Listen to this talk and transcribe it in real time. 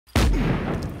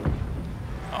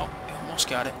almost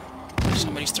got it.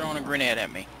 Somebody's throwing a grenade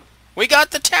at me. We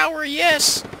got the tower,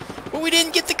 yes! But we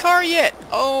didn't get the car yet.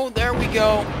 Oh, there we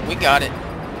go. We got it.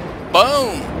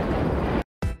 Boom!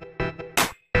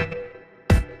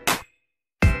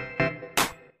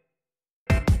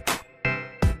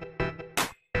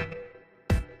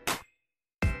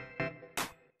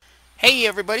 Hey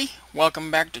everybody, welcome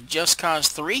back to Just Cause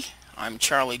 3. I'm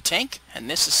Charlie Tank, and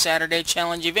this is Saturday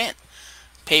Challenge event.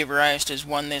 Paverized has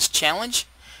won this challenge.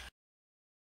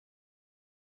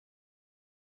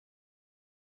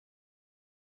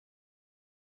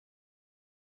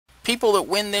 People that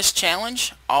win this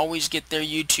challenge always get their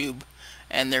YouTube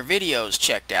and their videos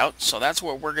checked out, so that's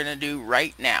what we're going to do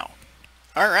right now.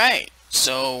 Alright,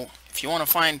 so if you want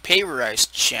to find Paverized's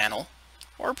channel,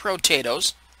 or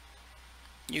Potatoes,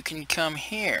 you can come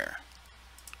here.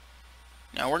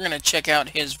 Now we're going to check out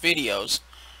his videos.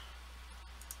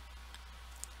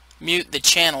 Mute the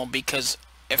channel because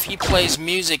if he plays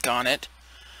music on it,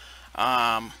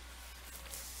 I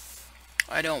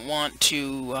don't want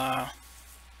to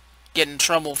get in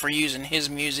trouble for using his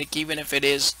music, even if it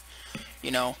is, you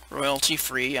know, royalty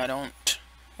free. I don't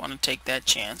want to take that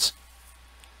chance.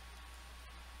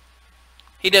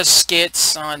 He does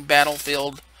skits on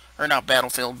Battlefield, or not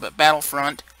Battlefield, but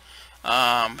Battlefront.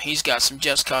 He's got some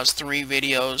Just Cause 3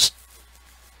 videos.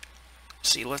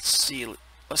 Let's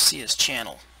see his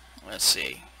channel. Let's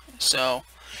see. So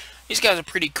he's got a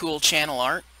pretty cool channel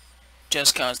art.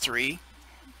 Just Cause 3,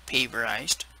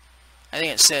 Paverized. I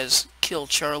think it says Kill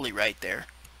Charlie right there.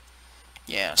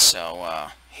 Yeah, so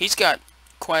he's got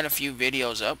quite a few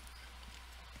videos up.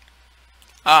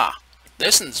 Ah,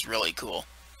 this one's really cool.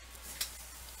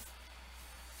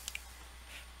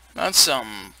 That's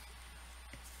something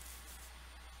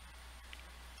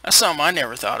I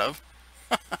never thought of.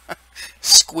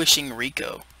 Squishing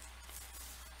Rico.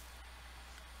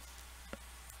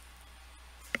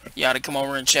 You ought to come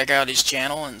over and check out his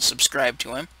channel and subscribe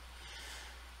to him.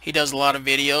 He does a lot of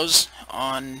videos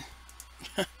on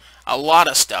a lot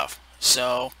of stuff.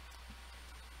 So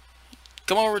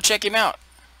come over and check him out.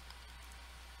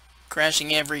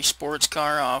 Crashing every sports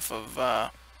car off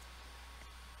of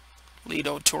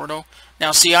Lido Tordo.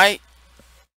 Now see,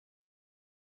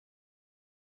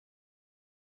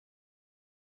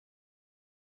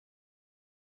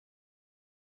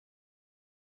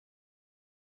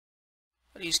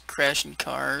 he's crashing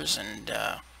cars and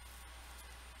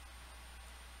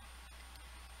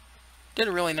did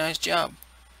a really nice job.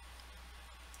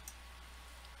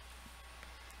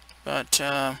 But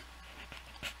yeah,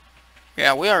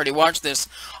 we already watched this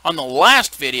on the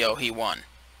last video he won.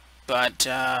 But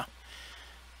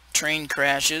train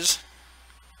crashes.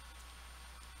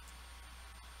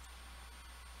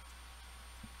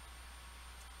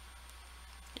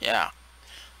 Yeah,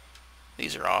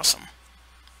 these are awesome.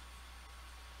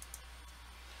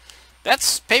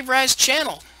 That's Paverized's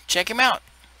channel. Check him out.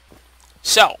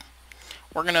 So,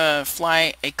 we're going to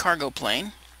fly a cargo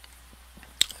plane.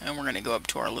 And we're going to go up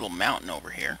to our little mountain over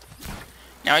here.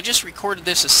 Now, I just recorded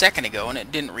this a second ago and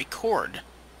it didn't record.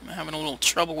 I'm having a little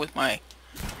trouble with my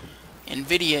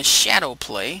NVIDIA Shadow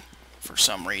Play for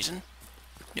some reason.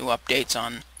 New updates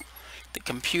on the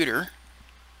computer.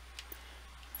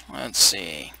 Let's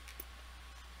see.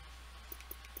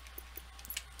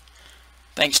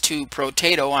 Thanks to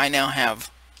Potato, I now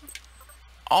have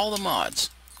all the mods.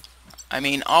 I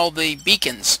mean, all the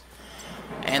beacons.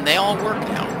 And they all work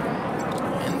now.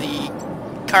 And the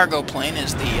cargo plane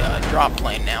is the drop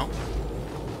plane now.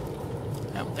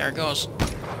 Yep, there it goes.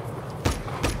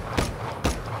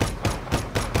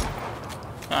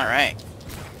 Alright.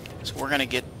 So we're going to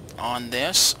get on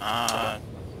this.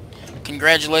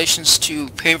 Congratulations to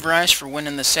Paverized for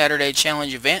winning the Saturday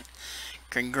Challenge event.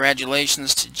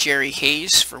 Congratulations to Jerry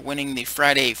Hayes for winning the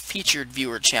Friday Featured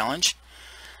Viewer Challenge.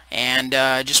 And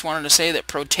I just wanted to say that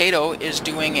Potato is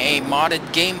doing a modded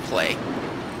gameplay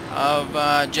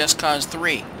of Just Cause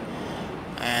 3.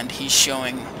 And he's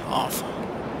showing off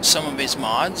some of his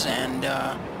mods. And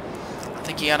I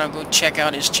think you ought to go check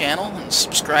out his channel and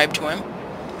subscribe to him.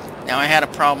 Now, I had a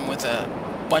problem with a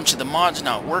bunch of the mods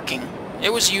not working.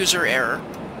 It was user error,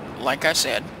 like I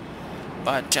said.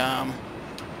 But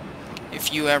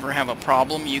if you ever have a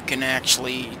problem, you can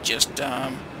actually just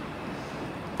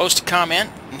post a comment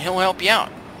and he'll help you out.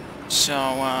 So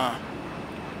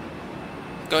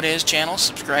go to his channel,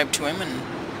 subscribe to him, and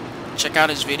check out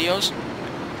his videos.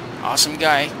 Awesome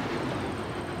guy.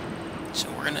 So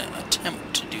we're going to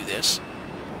attempt to do this.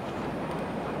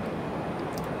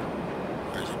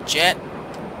 There's a jet.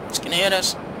 It's going to hit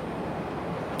us.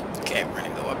 Okay, we're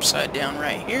going to go upside down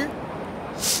right here.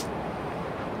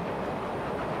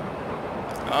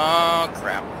 Oh,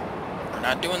 crap. We're We're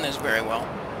not doing this very well.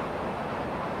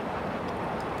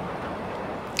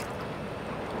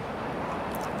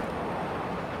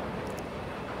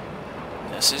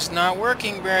 This is not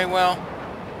working very well.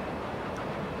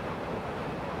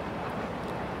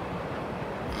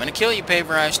 I'm gonna kill you,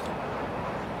 Paverized.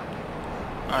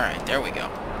 Alright, there we go.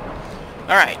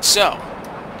 Alright, so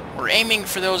we're aiming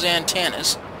for those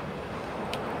antennas.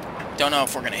 Don't know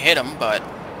if we're gonna hit them, but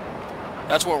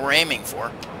that's what we're aiming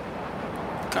for.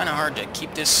 Kind of hard to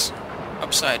keep this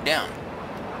upside down.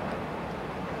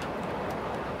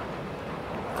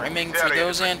 We're aiming for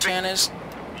those antennas.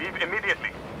 Leave immediately.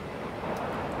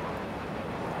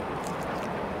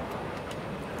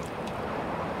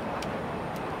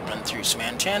 Run through some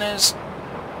antennas.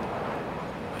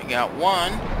 We got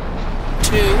 1, 2.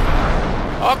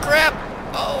 Oh crap!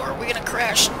 Oh, are we gonna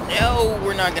crash? No,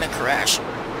 we're not gonna crash.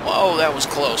 Whoa, that was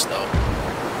close though.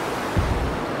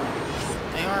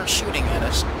 They are shooting at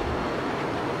us.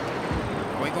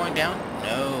 Are we going down?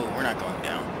 No, we're not going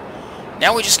down.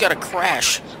 Now we just gotta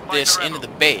crash this into the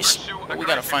base. But we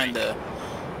gotta find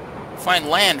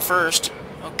land first.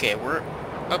 Okay, we're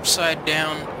upside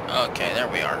down. Okay, there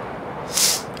we are.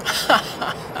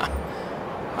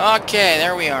 Okay,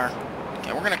 there we are.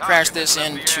 Okay, we're gonna crash this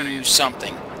into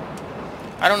something.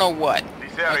 I don't know what.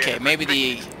 Okay, maybe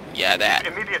the... yeah, that.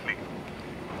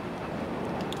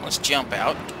 Let's jump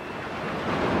out.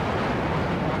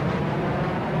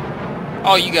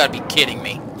 Oh, you gotta be kidding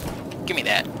me. Give me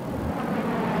that.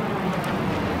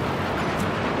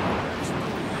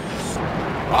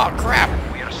 Oh, crap.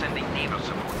 We are sending naval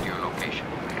support to your location.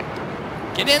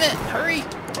 Get in it. Hurry.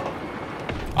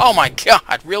 Oh, my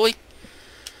God. Really?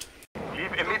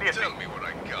 Tell me what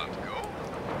I can't go.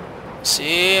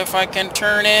 See if I can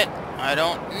turn it. I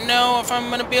don't know if I'm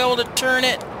going to be able to turn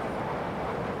it.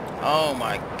 Oh,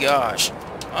 my gosh.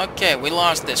 Okay, we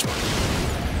lost this one.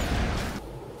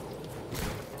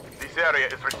 This area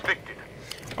is restricted.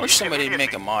 I wish somebody would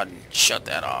make a mod and shut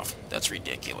that off. That's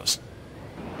ridiculous.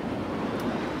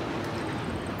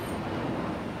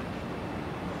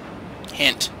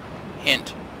 Hint.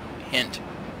 Hint. Hint.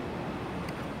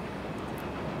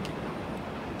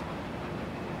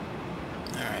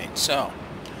 Alright, so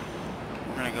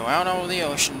we're going to go out over the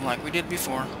ocean like we did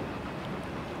before.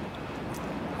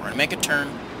 We're going to make a turn.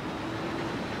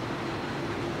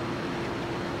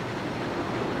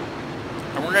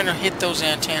 And we're going to hit those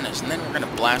antennas, and then we're going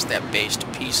to blast that base to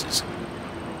pieces.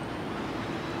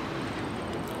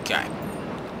 Okay,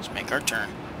 let's make our turn.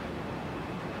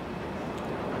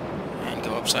 And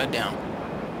go upside down.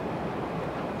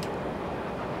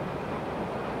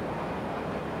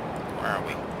 Where are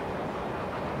we?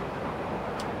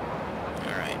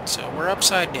 Alright, so we're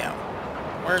upside down.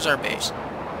 Where's our base?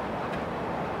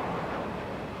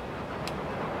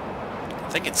 I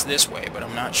think it's this way, but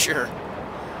I'm not sure.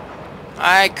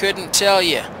 I couldn't tell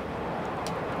you.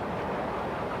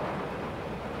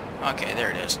 Okay,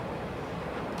 there it is.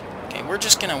 Okay, we're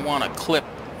just going to want to clip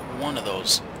one of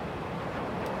those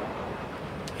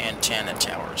antenna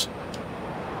towers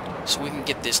so we can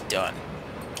get this done.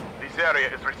 This area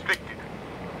is restricted.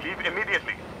 Leave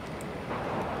immediately.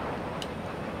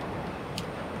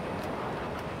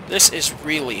 This is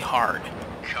really hard.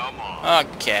 Come on.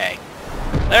 Okay.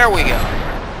 There we go.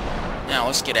 Now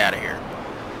let's get out of here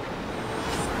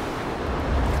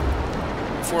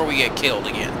before we get killed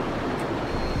again.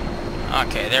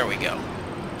 Okay, there we go.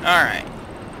 Alright.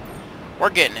 We're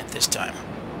getting it this time.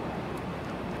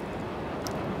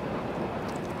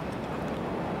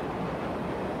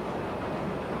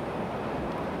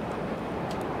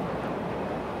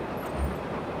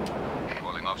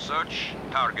 Calling off search.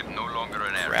 Target no longer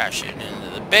an area. Crash it into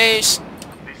the base.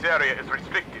 This area is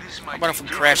restricted. How about if we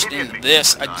crash it into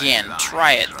this again?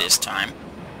 Try it this time.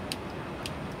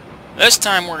 This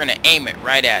time we're going to aim it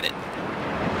right at it.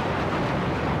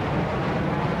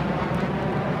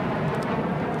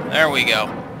 There we go.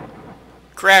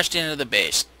 Crashed into the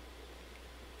base.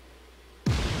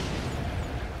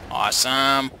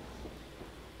 Awesome.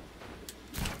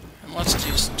 And let's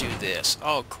just do this.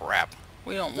 Oh crap.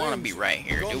 We don't want to be right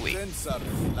here, do we?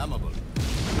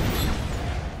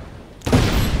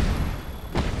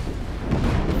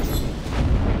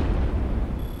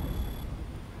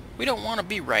 We don't want to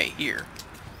be right here.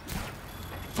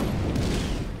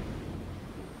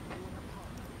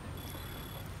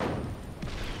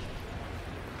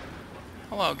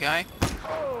 Hello, guy.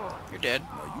 You're dead.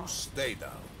 Now you stay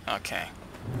down. Okay.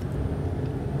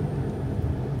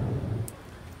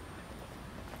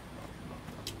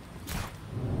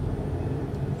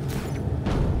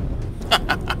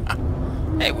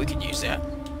 Hey, we could use that.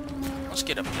 Let's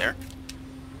get up there.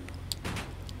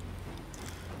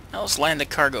 Now let's land the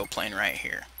cargo plane right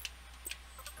here.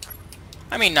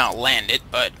 I mean, not land it,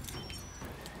 but...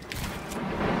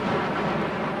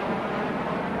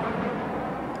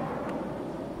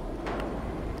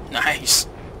 Nice.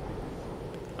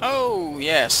 Oh,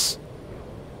 yes.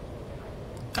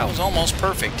 That was almost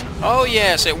perfect. Oh,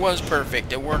 yes, it was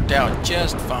perfect. It worked out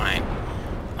just fine.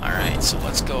 Alright, so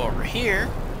let's go over here.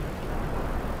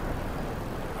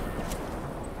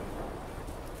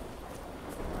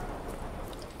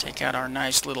 Take out our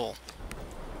nice little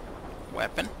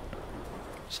weapon.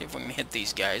 See if we can hit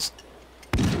these guys.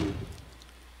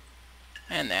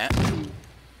 And that.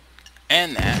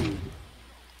 And that.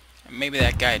 And maybe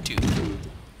that guy too.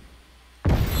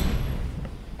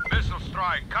 Missile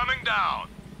strike coming down.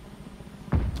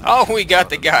 Oh, we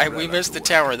got the guy. We missed the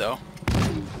tower though.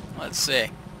 Let's see.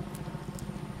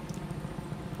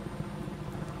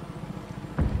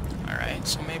 Alright,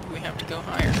 so maybe we have to go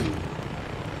higher.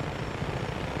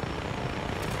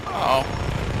 Uh oh.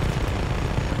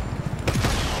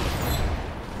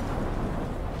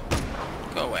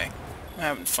 Go away. I'm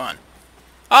having fun.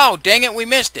 Oh, dang it, we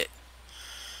missed it.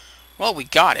 Well, we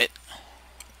got it.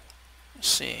 Let's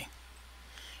see.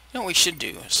 You know what we should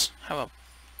do is have a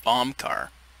bomb car.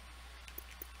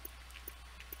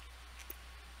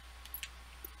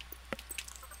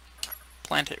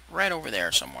 Plant it right over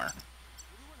there somewhere.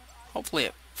 Hopefully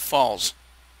it falls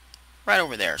right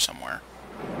over there somewhere.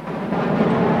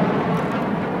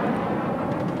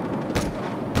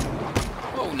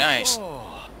 Oh, nice.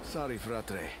 Sorry,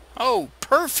 frate. Oh,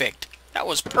 perfect. That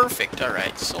was perfect.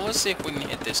 Alright, so let's see if we can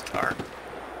hit this car.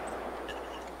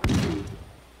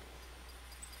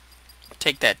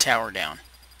 Take that tower down.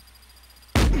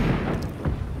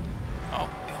 Oh,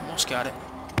 we almost got it.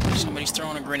 Somebody's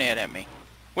throwing a grenade at me.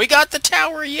 We got the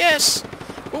tower, yes!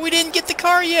 But we didn't get the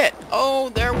car yet. Oh,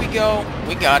 there we go.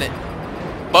 We got it.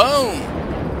 Boom!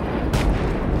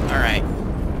 Alright.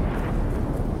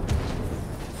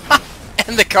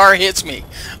 And the car hits me.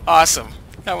 Awesome.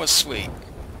 That was sweet.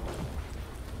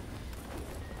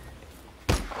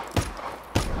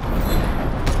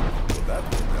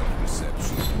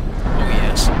 Oh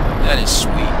yes, that is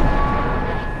sweet.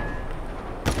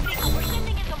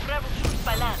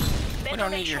 We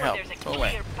don't need your help. Go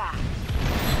away.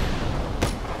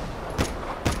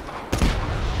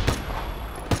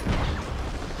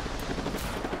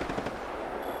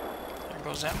 There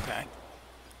goes that guy.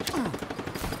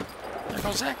 There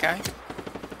goes that guy.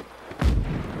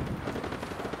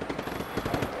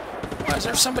 What, is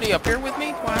there somebody up here with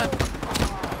me? What?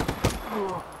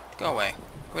 Go away.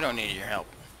 We don't need your help.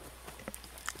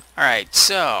 Alright,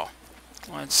 so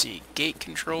let's see. Gate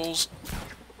controls.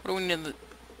 What do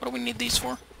we need these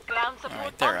for?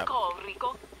 Alright, they're up.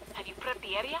 Have you prepped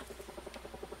the area?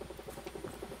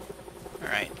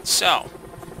 Alright, so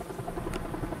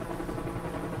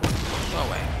go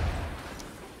away.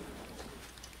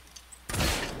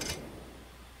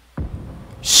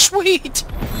 Sweet!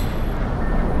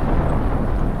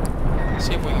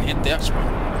 See if we can hit this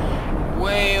one.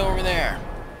 Way over there.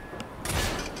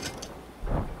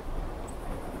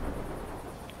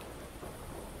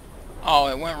 Oh,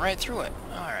 it went right through it.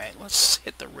 Alright, let's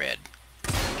hit the red.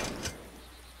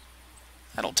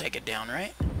 That'll take it down,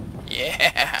 right?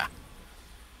 Yeah!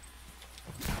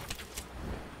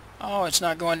 Oh, it's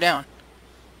not going down.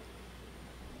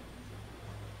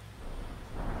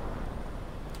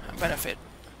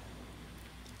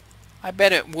 I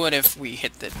bet it would if we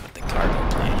hit the cargo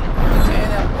plane. Okay,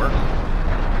 that'll work.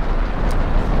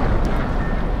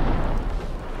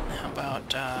 How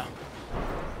about,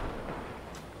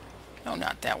 no,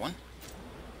 not that one.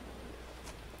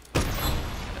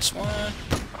 This one.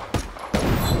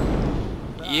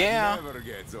 Yeah.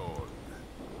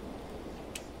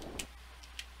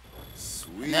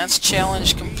 And that's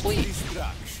challenge complete.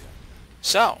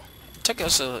 So, it took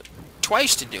us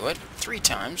twice to do it. 3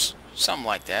 times. Something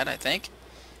like that, I think.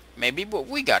 Maybe, but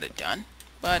we got it done.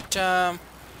 But,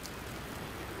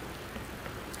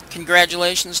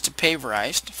 congratulations to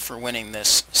Paverized for winning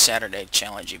this Saturday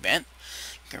challenge event.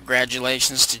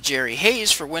 Congratulations to Jerry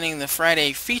Hayes for winning the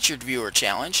Friday featured viewer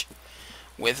challenge.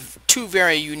 With 2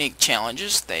 very unique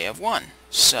challenges, they have won.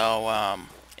 So,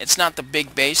 it's not the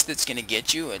big base that's going to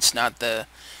get you. It's not the,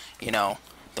 you know,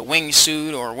 the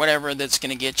wingsuit or whatever that's going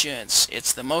to get you.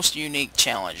 It's the most unique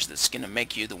challenge that's going to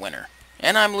make you the winner.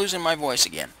 And I'm losing my voice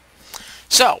again.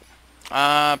 So,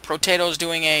 Protato's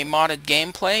doing a modded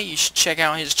gameplay. You should check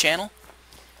out his channel.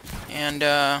 And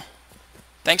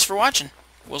thanks for watching.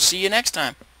 We'll see you next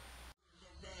time.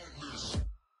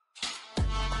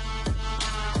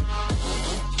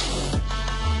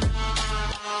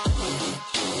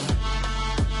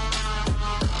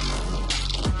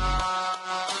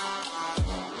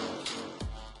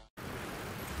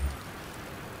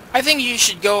 I think you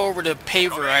should go over to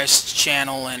Paverice's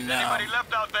channel and Anybody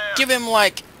left out there? give him,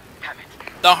 like,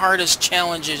 the hardest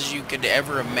challenges you could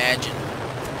ever imagine.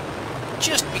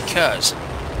 Just because.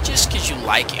 Just because you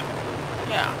like him.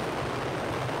 Yeah.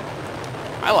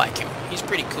 I like him. He's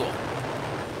pretty cool.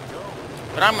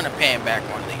 But I'm going to pay him back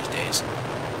one of these days.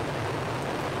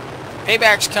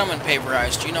 Payback's coming,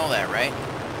 Paverized. You know that, right?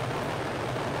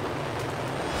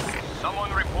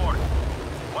 Someone report.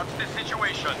 What's the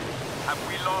situation? Have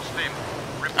we lost him?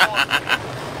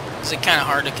 Report. Is it kind of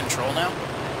hard to control now?